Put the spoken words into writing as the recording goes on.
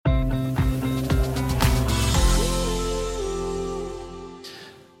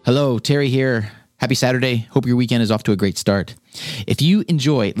Hello, Terry here. Happy Saturday. Hope your weekend is off to a great start. If you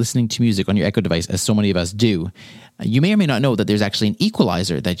enjoy listening to music on your Echo device, as so many of us do, you may or may not know that there's actually an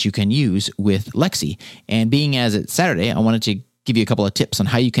equalizer that you can use with Lexi. And being as it's Saturday, I wanted to give you a couple of tips on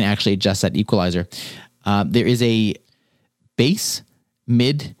how you can actually adjust that equalizer. There is a bass,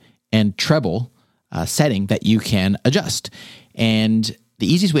 mid, and treble setting that you can adjust. And the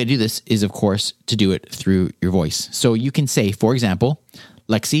easiest way to do this is, of course, to do it through your voice. So you can say, for example,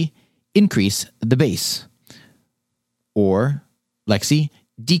 Lexi, increase the bass, or Lexi,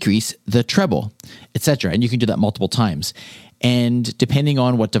 decrease the treble, etc. And you can do that multiple times. And depending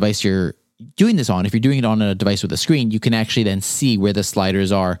on what device you're doing this on, if you're doing it on a device with a screen, you can actually then see where the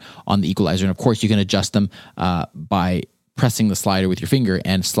sliders are on the equalizer. And of course, you can adjust them by pressing the slider with your finger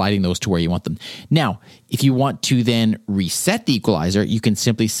and sliding those to where you want them. Now, if you want to then reset the equalizer, you can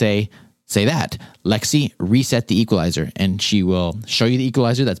simply say that, Lexi, reset the equalizer, and she will show you the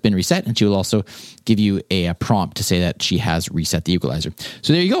equalizer that's been reset, and she will also give you a prompt to say that she has reset the equalizer.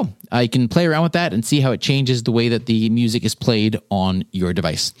 So there you go. You can play around with that and see how it changes the way that the music is played on your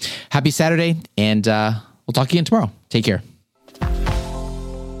device. Happy Saturday, and we'll talk again tomorrow. Take care.